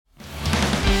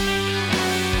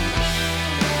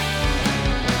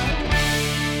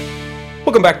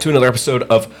Welcome back to another episode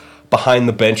of Behind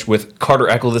the Bench with Carter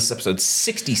Eckel. This is episode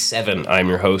 67. I'm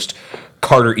your host,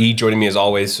 Carter E. Joining me as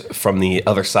always from the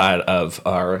other side of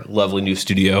our lovely new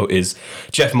studio is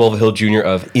Jeff Mulvihill Jr.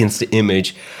 of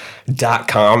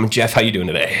InstaImage.com. Jeff, how you doing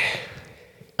today?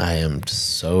 I am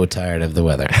so tired of the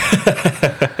weather.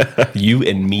 You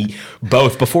and me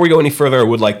both. Before we go any further, I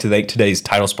would like to thank today's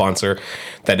title sponsor,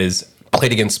 that is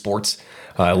Played Again Sports,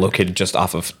 located just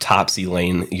off of Topsy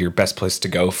Lane, your best place to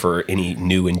go for any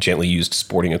new and gently used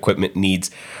sporting equipment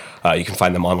needs. You can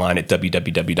find them online at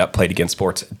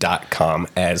www.playedagainsports.com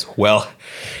as well.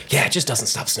 Yeah, it just doesn't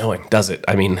stop snowing, does it?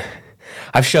 I mean,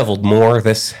 I've shoveled more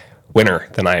this winter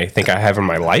than I think I have in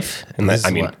my life. And This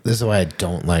is why I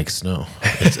don't like snow.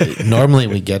 Normally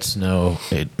we get snow,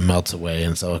 it melts away,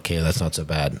 and so, okay, that's not so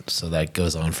bad. So that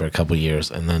goes on for a couple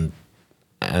years, and then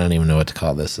I don't even know what to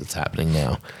call this. It's happening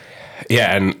now.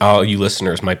 Yeah, and all you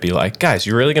listeners might be like, guys,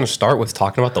 you're really going to start with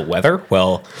talking about the weather?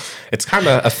 Well, it's kind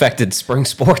of affected spring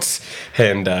sports.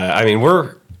 And, I mean,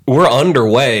 we're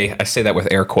underway. I say that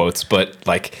with air quotes, but,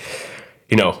 like,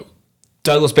 you know,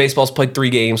 Douglas baseball's played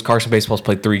 3 games. Carson baseball's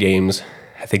played 3 games.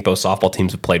 I think both softball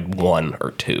teams have played 1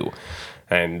 or 2.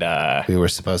 And we were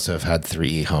supposed to have had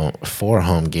 4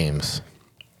 home games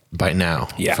by now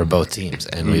for both teams,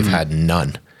 and we've had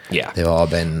none. Yeah. They've all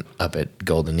been up at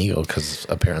Golden Eagle because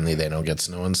apparently they don't get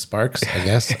snow and sparks, I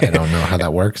guess. I don't know how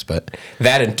that works, but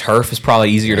that and turf is probably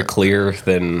easier to clear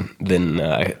than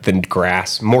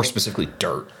grass. More specifically,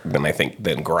 dirt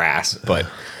than grass. But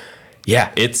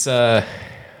yeah, it's it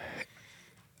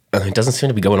doesn't seem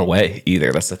to be going away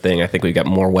either. That's the thing. I think we've got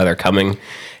more weather coming.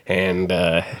 And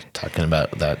talking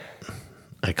about that,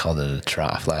 I called it a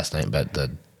trough last night, but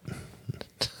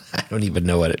I don't even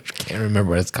know can't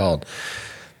remember what it's called.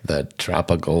 The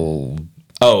tropical.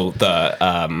 Oh, the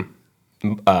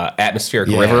atmospheric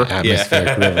river.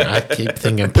 Atmospheric river. I keep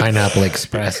thinking Pineapple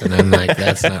Express, and I'm like,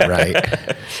 that's not right.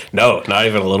 No, not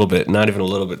even a little bit. Not even a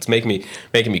little bit. It's making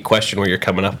me question where you're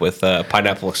coming up with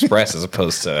Pineapple Express as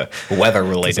opposed to weather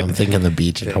related. I'm thinking the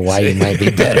beach in Hawaii might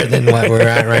be better than what we're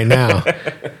at right now.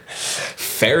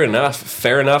 Fair enough.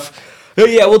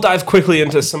 Yeah, we'll dive quickly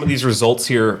into some of these results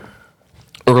here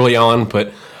early on,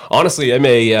 but honestly, I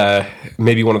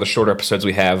maybe one of the shorter episodes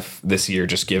we have this year,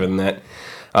 just given that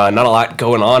not a lot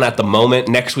going on at the moment.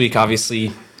 Next week,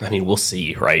 obviously, I mean, we'll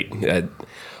see, right?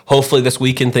 Hopefully this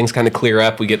weekend things kind of clear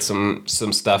up. We get some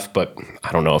stuff, but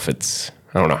I don't know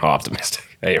how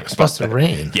optimistic I am. It's supposed to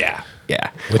rain. Yeah.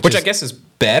 Which I guess is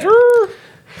better.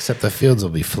 Except the fields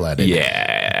will be flooded.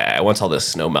 Yeah, once all this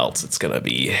snow melts, it's going to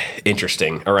be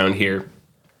interesting around here.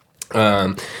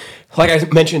 Like I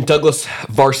mentioned, Douglas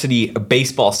varsity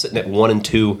baseball sitting at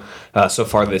 1-2 so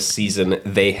far this season.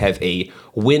 They have a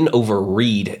win over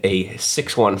Reed, a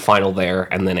 6-1 final there,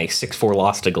 and then a 6-4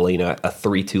 loss to Galena, a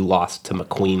 3-2 loss to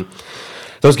McQueen.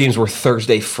 Those games were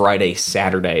Thursday, Friday,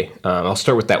 Saturday. I'll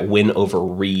start with that win over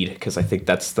Reed because I think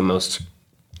that's the most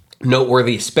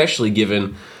noteworthy, especially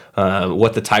given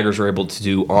what the Tigers were able to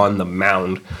do on the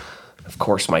mound. Of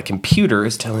course, my computer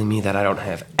is telling me that I don't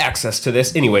have access to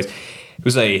this. Anyways, it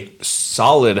was a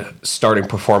solid starting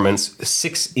performance,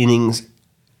 6 innings,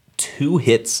 2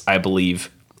 hits, I believe,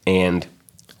 and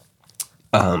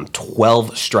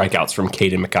 12 strikeouts from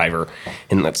Caden McIver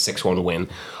in that 6-1 win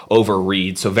over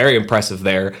Reed. So very impressive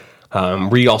there.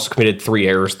 Reed also committed 3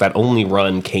 errors. That only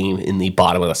run came in the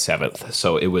bottom of the 7th.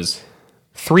 So it was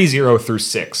 3-0 through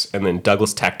 6, and then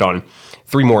Douglas tacked on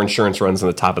 3 more insurance runs in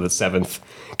the top of the 7th.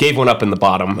 Gave one up in the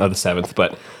bottom of the 7th,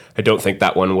 but I don't think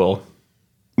that one will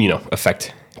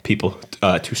affect people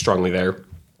too strongly there.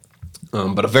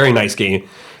 But a very nice game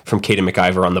from Caden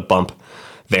McIver on the bump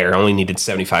there. Only needed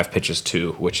 75 pitches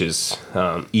too, which is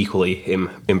equally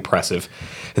impressive.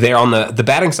 There on the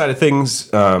batting side of things,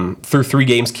 through 3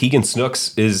 games, Keegan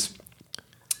Snooks is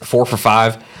 4 for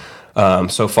 5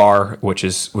 so far, which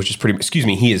is pretty. Excuse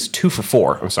me, he is 2 for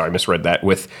 4. I'm sorry, I misread that,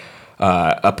 with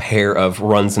a pair of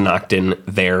runs knocked in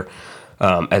there.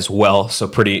 As well, so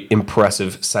pretty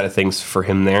impressive side of things for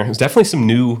him there. There's definitely some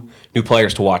new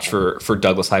players to watch for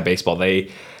Douglas High baseball.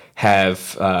 They have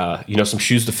some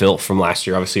shoes to fill from last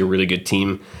year. Obviously, a really good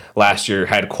team last year,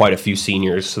 had quite a few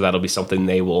seniors, so that'll be something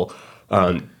they will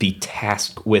be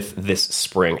tasked with this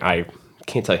spring. I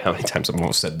can't tell you how many times I've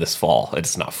almost said this fall.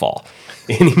 It's not fall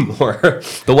anymore.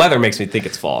 The weather makes me think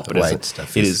it's fall, but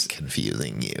it is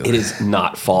confusing you. It is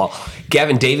not fall.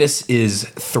 Gavin Davis is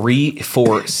 3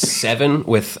 for 7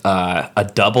 with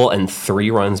a double and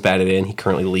 3 runs batted in. He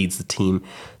currently leads the team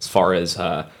as far as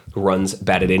runs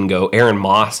batted in go. Aaron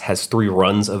Moss has 3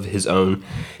 runs of his own.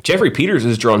 Jeffrey Peters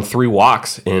has drawn 3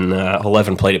 walks in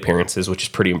 11 plate appearances, which is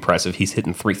pretty impressive. He's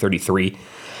hitting .333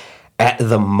 at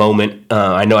the moment.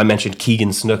 I know I mentioned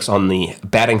Keegan Snooks on the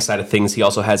batting side of things. He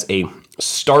also has a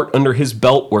start under his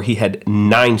belt where he had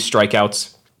 9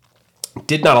 strikeouts,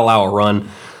 did not allow a run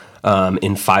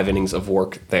in 5 innings of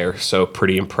work there. So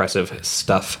pretty impressive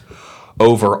stuff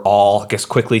overall. I guess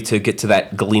quickly to get to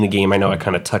that Galena game, I know I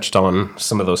kind of touched on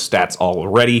some of those stats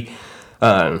already,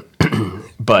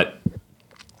 but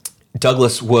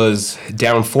Douglas was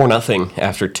down 4-0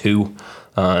 after 2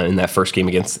 in that first game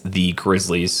against the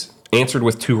Grizzlies. Answered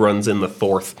with 2 runs in the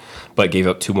 4th, but gave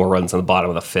up 2 more runs in the bottom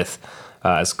of the 5th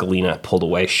as Galena pulled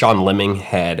away. Sean Lemming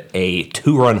had a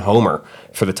 2-run homer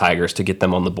for the Tigers to get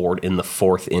them on the board in the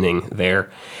 4th inning there.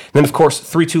 And then, of course,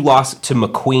 3-2 loss to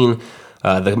McQueen.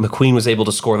 The McQueen was able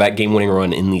to score that game-winning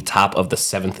run in the top of the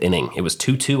 7th inning. It was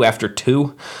 2-2 after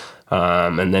 2,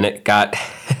 and then it got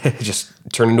just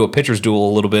turned into a pitcher's duel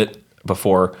a little bit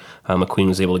before McQueen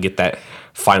was able to get that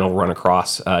final run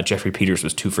across. Jeffrey Peters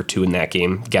was 2 for 2 in that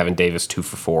game. Gavin Davis 2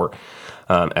 for 4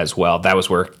 as well. That was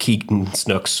where Keegan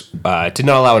Snooks did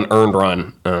not allow an earned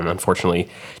run. Unfortunately,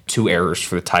 2 errors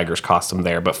for the Tigers cost them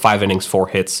there, but 5 innings, 4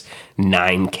 hits,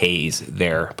 9 Ks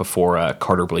there before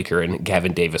Carter Bleeker and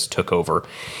Gavin Davis took over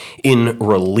in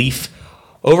relief.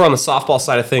 Over on the softball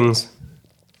side of things,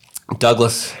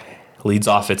 Douglas leads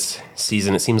off its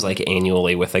season, it seems like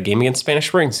annually, with a game against Spanish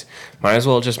Springs. Might as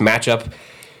well just match up,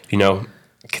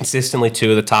 consistently 2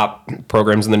 of the top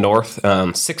programs in the North.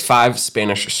 6-5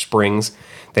 Spanish Springs.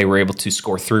 They were able to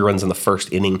score 3 runs in the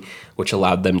first inning, which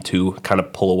allowed them to kind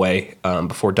of pull away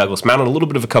before Douglas mounted a little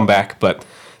bit of a comeback, but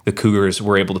the Cougars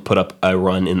were able to put up a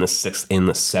run in the 6th, in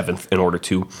the 7th in order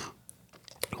to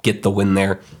get the win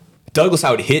there. Douglas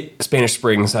out hit Spanish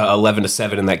Springs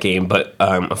 11-7 in that game, but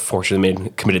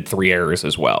unfortunately committed 3 errors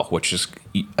as well, which is,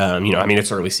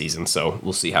 it's early season, so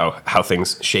we'll see how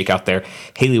things shake out there.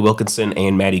 Haley Wilkinson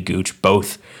and Maddie Gooch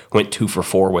both went 2 for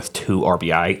 4 with 2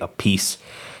 RBI apiece.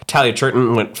 Talia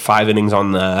Churton went 5 innings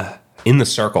in the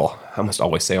circle. I must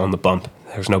always say on the bump.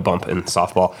 There's no bump in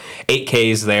softball. 8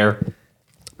 Ks there.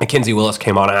 Mackenzie Willis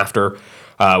came on after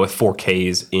with 4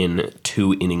 Ks in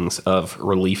 2 innings of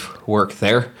relief work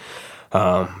there.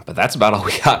 But that's about all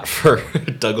we got for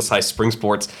Douglas High Spring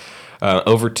Sports.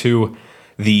 Over to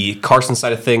the Carson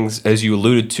side of things, as you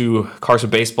alluded to, Carson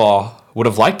baseball would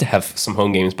have liked to have some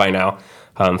home games by now.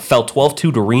 Fell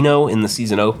 12-2 to Reno in the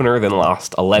season opener, then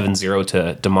lost 11-0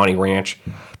 to Damonte Ranch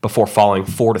before falling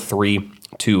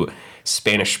 4-3 to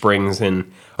Spanish Springs.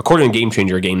 And according to Game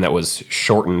Changer, a game that was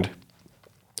shortened,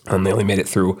 they only made it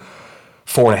through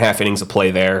 4.5 innings of play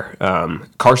there.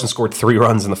 Carson scored 3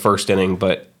 runs in the first inning,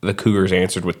 but the Cougars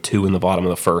answered with 2 in the bottom of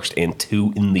the first and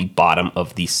 2 in the bottom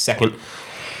of the second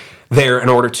there in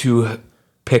order to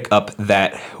pick up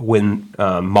that win.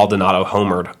 Maldonado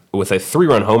homered with a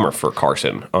 3-run homer for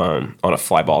Carson on a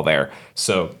fly ball there.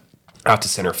 So out to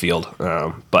center field.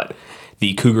 But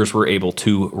the Cougars were able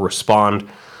to respond.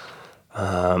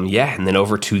 And then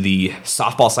over to the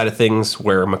softball side of things,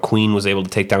 where McQueen was able to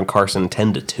take down Carson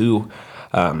 10-2.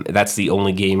 That's the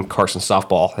only game Carson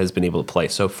softball has been able to play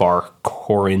so far.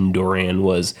 Corin Duran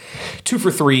was 2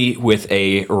 for 3 with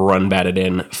a run batted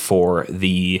in for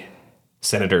the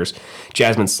Senators.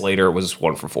 Jasmine Slater was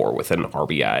 1 for 4 with an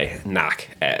RBI knock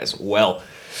as well.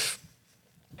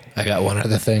 I got one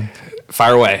other thing.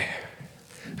 Fire away.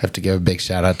 I have to give a big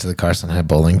shout out to the Carson High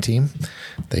bowling team.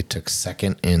 They took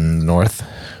 2nd in the North,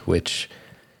 which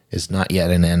is not yet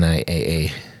an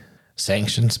NIAA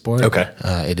sanctioned sport. Okay.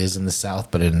 It is in the South,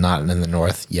 but it's not in the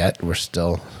North yet. We're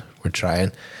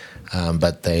trying.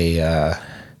 But they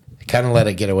kind of let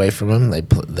it get away from them.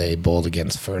 They bowled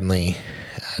against Fernley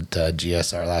at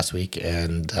GSR last week,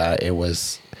 and it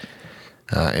was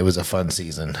a fun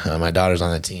season. My daughter's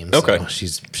on the team, so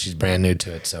she's brand new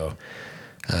to it, so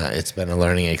it's been a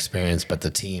learning experience. But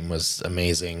the team was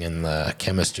amazing, and the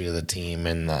chemistry of the team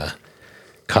and the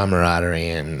camaraderie,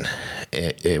 and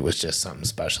it was just something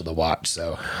special to watch.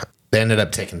 So they ended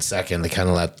up taking 2nd. They kind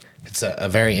of it's a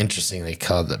very interesting, they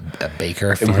call it a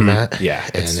Baker format. Mm-hmm. Yeah.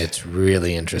 And it's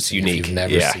really interesting. It's unique. If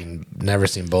you've never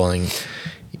seen bowling,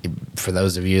 for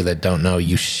those of you that don't know,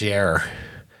 you share.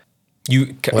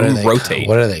 You rotate.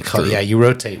 What are they called? Yeah, you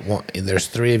rotate. There's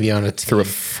 3 of you on a team. Through a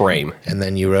frame. And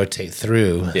then you rotate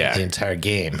through the entire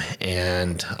game.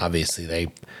 And obviously they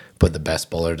put the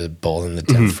best bowler to bowl in the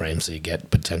 10th frame, so you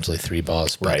get potentially 3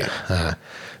 balls. But,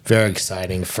 very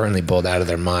exciting. Fernley bowled out of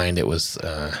their mind. It was,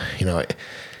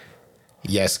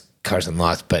 yes, Carson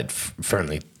lost, but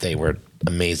Fernley, they were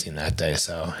amazing that day.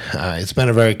 So it's been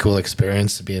a very cool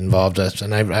experience to be involved with.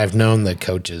 And I've known the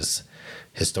coaches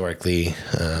historically,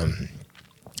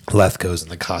 Lethco's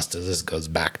and the Costas. This goes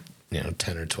back,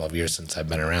 10 or 12 years since I've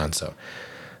been around. So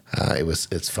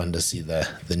It's fun to see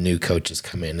the new coaches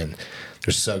come in, and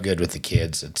they're so good with the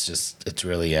kids. It's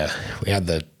really we had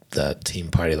the team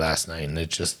party last night, and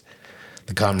it's just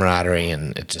the camaraderie,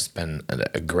 and it's just been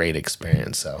a great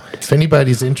experience. So if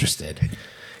anybody's interested,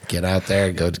 get out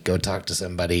there, go talk to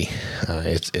somebody.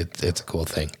 It's a cool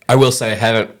thing. I will say I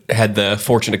haven't had the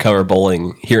fortune to cover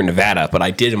bowling here in Nevada, but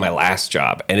I did in my last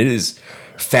job, and it is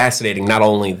fascinating. Not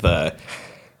only the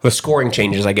scoring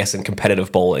changes, I guess, in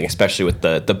competitive bowling, especially with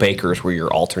the bakers where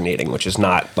you're alternating, which is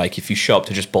not like if you show up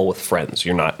to just bowl with friends,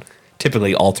 you're not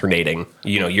typically alternating.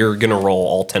 You're going to roll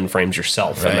all 10 frames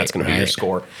yourself, and that's going to be your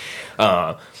score.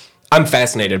 I'm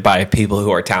fascinated by people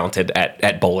who are talented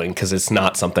at bowling because it's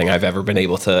not something I've ever been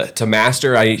able to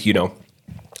master.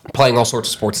 Playing all sorts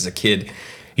of sports as a kid,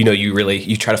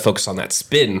 you try to focus on that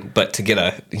spin, but to get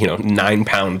a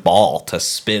 9-pound ball to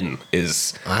spin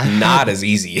is not as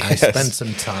easy. I spent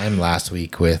some time last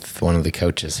week with one of the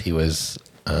coaches. He was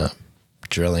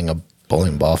drilling a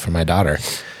bowling ball for my daughter,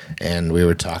 and we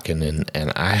were talking,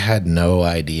 and I had no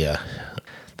idea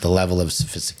the level of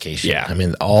sophistication. Yeah. I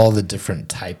mean, all the different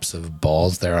types of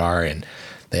balls there are, and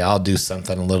they all do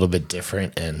something a little bit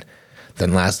different. And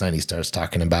then last night he starts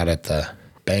talking about at the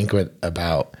banquet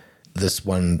about this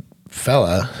one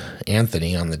fella,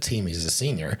 Anthony, on the team. He's a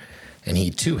senior, and he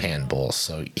two-hand bowls,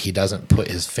 so he doesn't put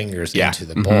his fingers into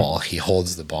the ball. He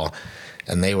holds the ball,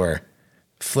 and they were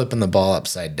flipping the ball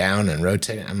upside down and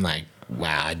rotating. I'm like,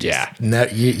 wow,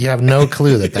 you have no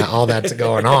clue that all that's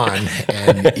going on,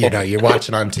 and you're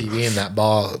watching on TV, and that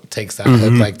ball takes that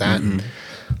hook like that, and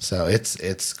so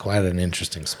it's quite an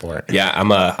interesting sport. Yeah,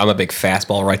 I'm a big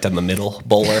fastball right down the middle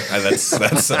bowler. That's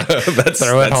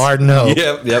throw it hard, no.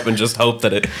 Yep, and just hope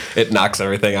that it knocks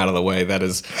everything out of the way. That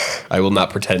is, I will not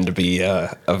pretend to be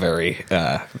a very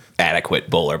adequate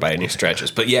bowler by any stretches,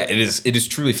 but yeah, it is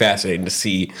truly fascinating to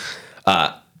see.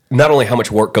 Not only how much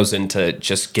work goes into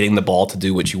just getting the ball to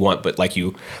do what you want, but like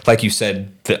you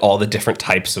said, all the different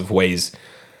types of ways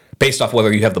based off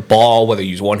whether you have the ball, whether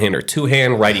you use one hand or two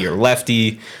hand, righty or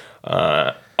lefty.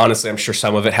 Honestly, I'm sure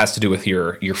some of it has to do with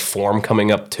your form coming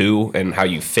up too and how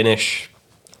you finish.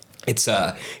 It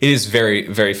is very,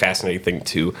 very fascinating thing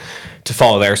to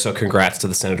follow there. So congrats to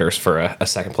the Senators for a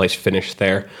second place finish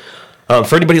there.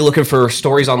 For anybody looking for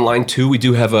stories online too, I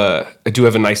do have a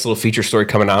nice little feature story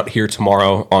coming out here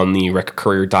tomorrow on the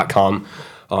recordcourier.com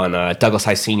on Douglas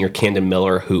High senior Camden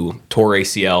Miller, who tore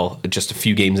ACL just a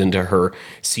few games into her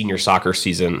senior soccer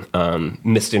season,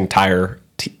 missed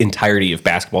entirety of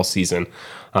basketball season,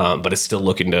 but is still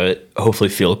looking to hopefully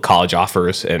field college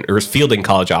offers or is fielding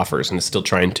college offers and is still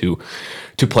trying to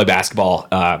play basketball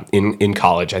in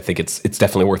college. I think it's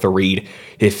definitely worth a read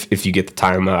if you get the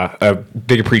time. A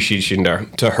big appreciation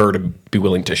to her to be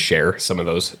willing to share some of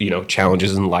those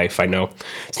challenges in life. I know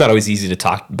it's not always easy to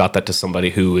talk about that to somebody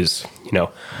who is I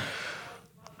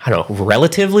don't know,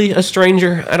 relatively a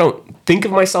stranger. I don't think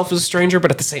of myself as a stranger, but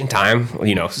at the same time,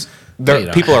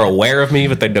 people are aware of me,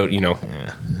 but they don't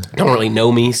don't really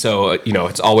know me. So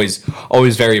it's always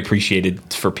very appreciated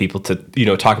for people to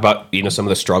talk about some of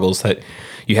the struggles that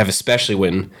you have, especially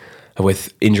when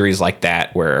with injuries like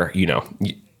that, where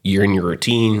you're in your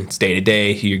routine, it's day to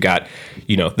day. You got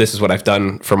this is what I've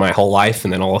done for my whole life,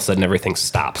 and then all of a sudden everything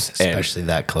stops. Especially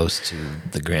that close to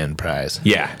the grand prize.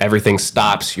 Yeah, everything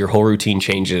stops. Your whole routine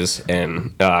changes,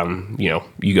 and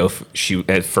you go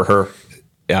shoot for her.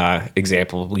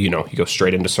 Example, you go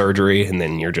straight into surgery, and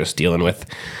then you're just dealing with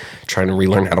trying to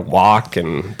relearn how to walk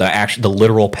and the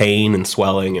literal pain and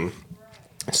swelling, and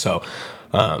so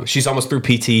she's almost through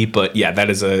PT. But yeah, that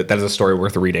is a story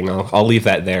worth reading. I'll leave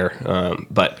that there.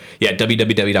 But yeah,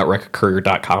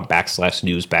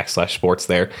 www.recordcourier.com/news/sports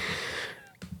there.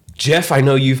 Jeff, I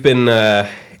know you've been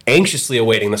anxiously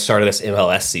awaiting the start of this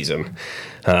MLS season.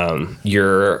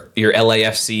 Your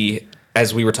LAFC,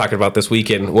 as we were talking about this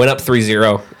weekend, went up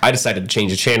 3-0. I decided to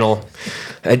change the channel.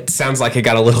 It sounds like it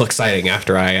got a little exciting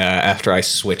after I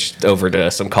switched over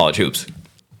to some college hoops.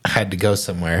 I had to go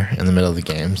somewhere in the middle of the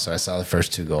game, so I saw the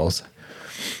first 2 goals.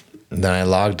 And then I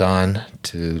logged on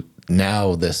to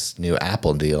now this new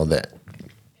Apple deal that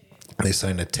they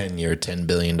signed a 10-year, $10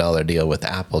 billion deal with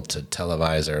Apple to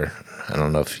televise, or I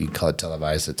don't know if you call it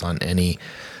televise. It's on any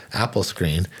Apple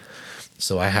screen.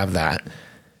 So I have that.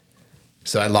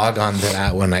 So I log on to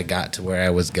that when I got to where I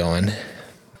was going,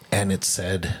 and it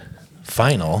said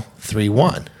final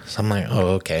 3-1. So I'm like, oh,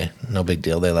 okay, no big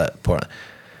deal. They let Portland.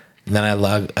 And then I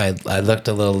looked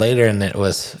a little later, and it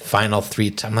was final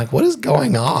 3. I'm like, what is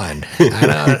going on?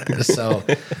 So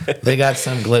they got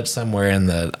some glitch somewhere in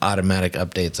the automatic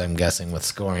updates, I'm guessing, with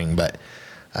scoring. But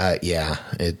yeah,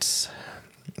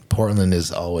 Portland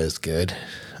is always good.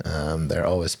 They're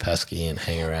always pesky and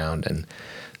hang around, and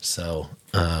so.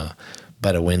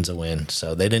 But a win's a win.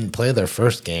 So they didn't play their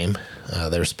first game.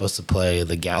 They were supposed to play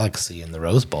the Galaxy in the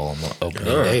Rose Bowl on the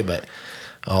opening day, but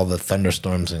all the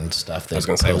thunderstorms and stuff. I was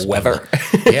going to say weather.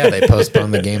 Yeah, they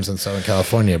postponed the games in Southern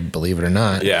California, believe it or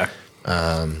not. Yeah.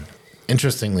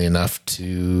 Interestingly enough,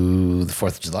 to the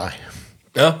 4th of July.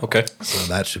 Oh, okay. So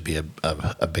that should be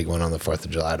a big one on the 4th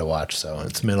of July to watch. So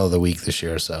it's middle of the week this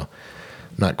year, so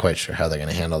I'm not quite sure how they're going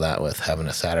to handle that with having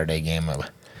a Saturday game. I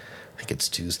think it's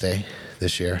Tuesday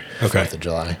this year, okay. 4th of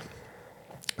July,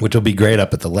 which will be great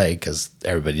up at the lake because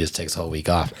everybody just takes a whole week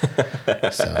off.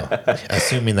 So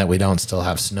assuming that we don't still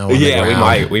have snow on the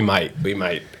ground. we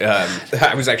might.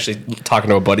 I was actually talking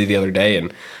to a buddy the other day,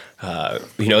 and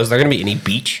is there going to be any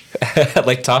beach at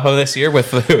Lake Tahoe this year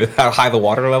with how high the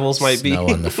water levels might be? Snow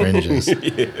on the fringes.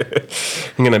 Yeah.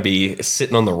 I'm going to be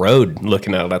sitting on the road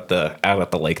looking out at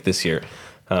the lake this year.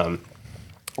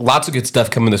 Lots of good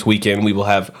stuff coming this weekend. We will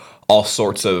have all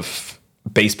sorts of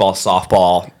baseball,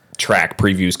 softball, track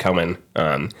previews coming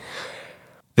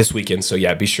this weekend. So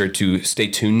yeah, be sure to stay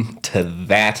tuned to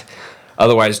that.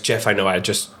 Otherwise, Jeff, I know I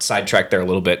just sidetracked there a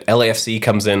little bit. LAFC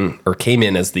came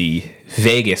in as the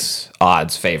Vegas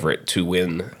odds favorite to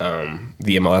win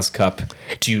the MLS Cup.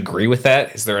 Do you agree with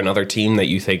that? Is there another team that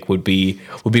you think would be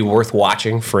worth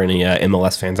watching for any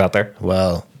MLS fans out there?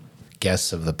 Well,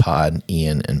 guests of the pod,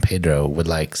 Ian and Pedro, would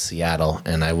like Seattle,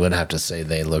 and I would have to say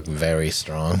they look very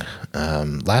strong.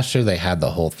 Last year they had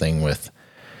the whole thing with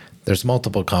there's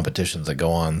multiple competitions that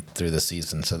go on through the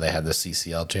season, so they had the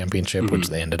CCL championship, which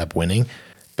they ended up winning,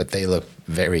 but they look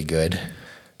very good.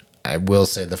 I will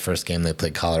say the first game they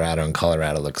played Colorado, and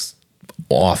Colorado looks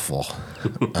awful.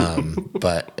 I'm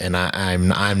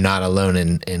not alone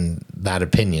in that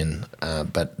opinion,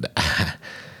 but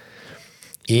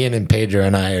Ian and Pedro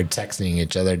and I are texting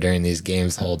each other during these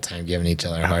games the whole time, giving each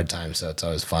other a hard time, so it's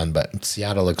always fun. But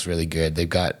Seattle looks really good. They've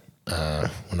got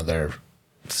one of their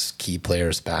key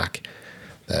players back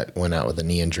that went out with a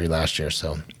knee injury last year,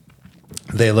 so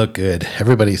they look good.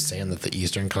 Everybody's saying that the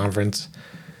Eastern Conference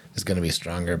is going to be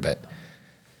stronger, but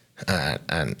I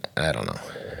don't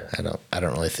know. I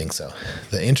don't really think so.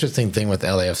 The interesting thing with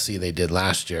LAFC they did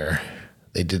last year,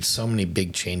 they did so many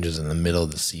big changes in the middle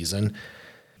of the season.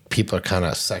 People are kind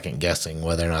of second guessing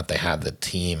whether or not they have the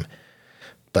team,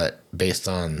 but based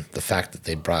on the fact that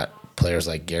they brought players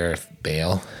like Gareth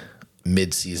Bale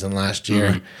mid-season last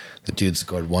year, the dude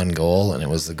scored one goal, and it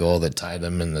was the goal that tied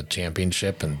them in the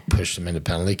championship and pushed them into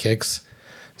penalty kicks.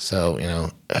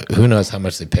 So, who knows how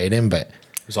much they paid him, but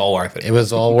it was all worth it. It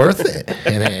was all worth it.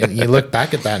 And you look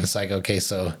back at that and it's like, okay,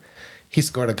 so he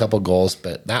scored a couple goals,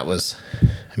 but that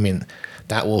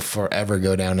will forever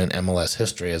go down in MLS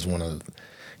history as one of,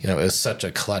 it was such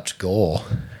a clutch goal,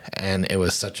 and it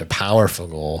was such a powerful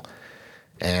goal.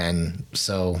 And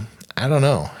so, I don't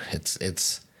know.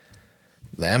 It's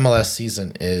the MLS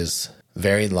season is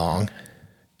very long.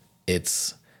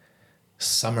 It's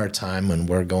summertime when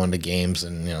we're going to games,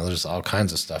 and there's all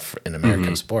kinds of stuff in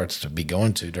American sports to be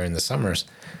going to during the summers,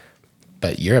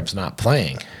 but Europe's not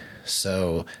playing.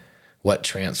 So what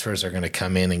transfers are going to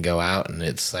come in and go out? And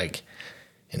it's like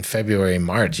in February,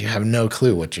 March, you have no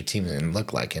clue what your team's going to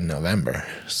look like in November.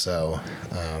 So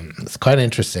it's quite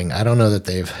interesting. I don't know that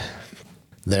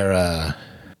they're a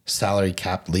salary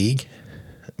cap league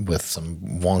with some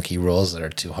wonky rules that are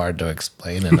too hard to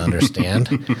explain and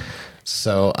understand.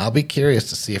 So I'll be curious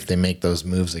to see if they make those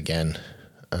moves again,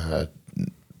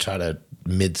 try to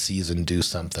mid-season do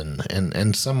something.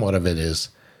 And somewhat of it is,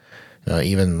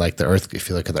 even like if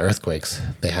you look at the Earthquakes,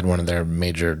 they had one of their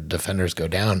major defenders go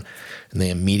down, and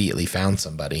they immediately found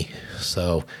somebody.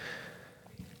 So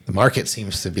the market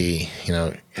seems to be,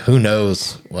 who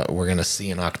knows what we're going to see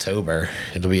in October.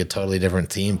 It'll be a totally different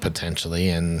team potentially,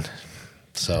 and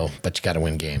so, but you got to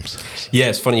win games. Yeah,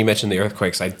 it's funny you mentioned the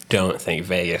Earthquakes. I don't think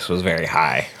Vegas was very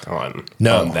high on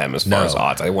them as far as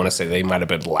odds. I want to say they might have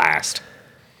been last.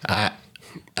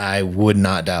 I would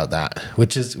not doubt that,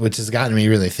 which has gotten me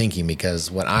really thinking,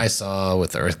 because what I saw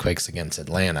with the Earthquakes against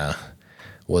Atlanta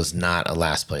was not a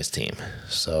last place team.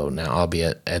 So now,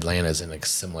 albeit Atlanta's in a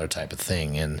similar type of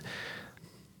thing, and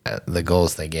the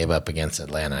goals they gave up against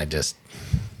Atlanta, This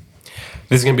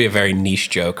is going to be a very niche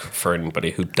joke for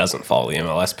anybody who doesn't follow the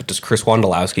MLS, but does Chris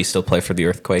Wondolowski still play for the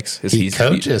Earthquakes? He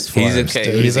coaches for them.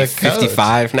 He's like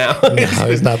 55 now. No,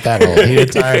 he's not that old. He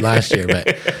retired last year,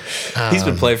 but he's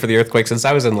been playing for the Earthquakes since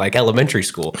I was in elementary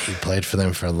school. He played for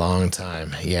them for a long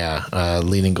time. Yeah,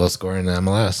 leading goal scorer in the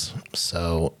MLS.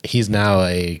 So he's now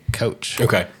a coach.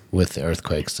 With the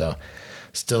Earthquakes. So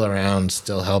still around,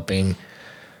 still helping.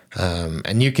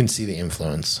 And you can see the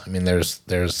influence. I mean,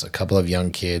 there's a couple of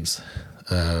young kids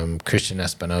Christian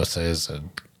Espinosa is a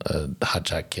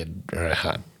hotshot kid, or a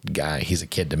hot guy. He's a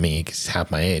kid to me because he's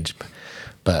half my age,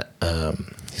 but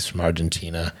he's from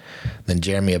Argentina. Then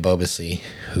Jeremy Abobasi,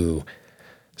 who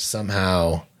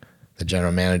somehow the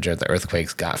general manager at the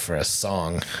Earthquakes got for a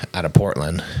song out of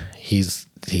Portland. He's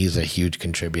a huge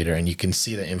contributor, and you can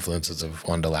see the influences of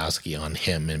Wondolowski on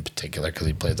him in particular because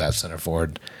he plays that center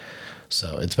forward.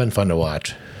 So it's been fun to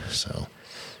watch. So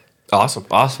Awesome.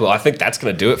 Well, I think that's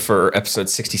going to do it for episode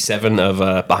 67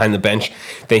 of Behind the Bench.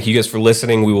 Thank you guys for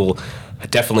listening. We will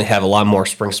definitely have a lot more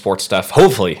spring sports stuff,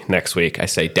 hopefully next week. I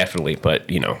say definitely,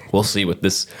 but we'll see with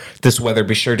this weather.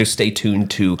 Be sure to stay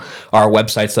tuned to our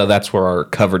website, so that's where our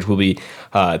coverage will be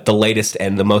the latest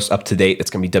and the most up to date.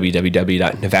 It's going to be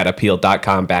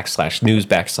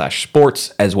www.nevadaappeal.com/news/sports,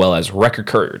 as well as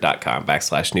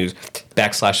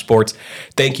recordcourier.com/news/sports.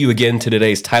 Thank you again to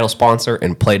today's title sponsor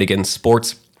and Play It Again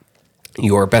Sports,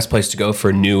 your best place to go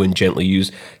for new and gently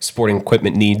used sporting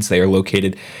equipment needs. They are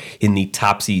located in the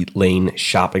Topsy Lane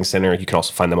Shopping Center. You can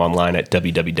also find them online at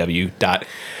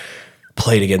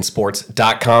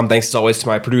www.playitagainsports.com. Thanks as always to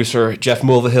my producer, Jeff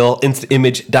Mulvihill,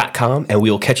 instamage.com, and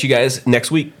we will catch you guys next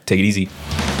week. Take it easy.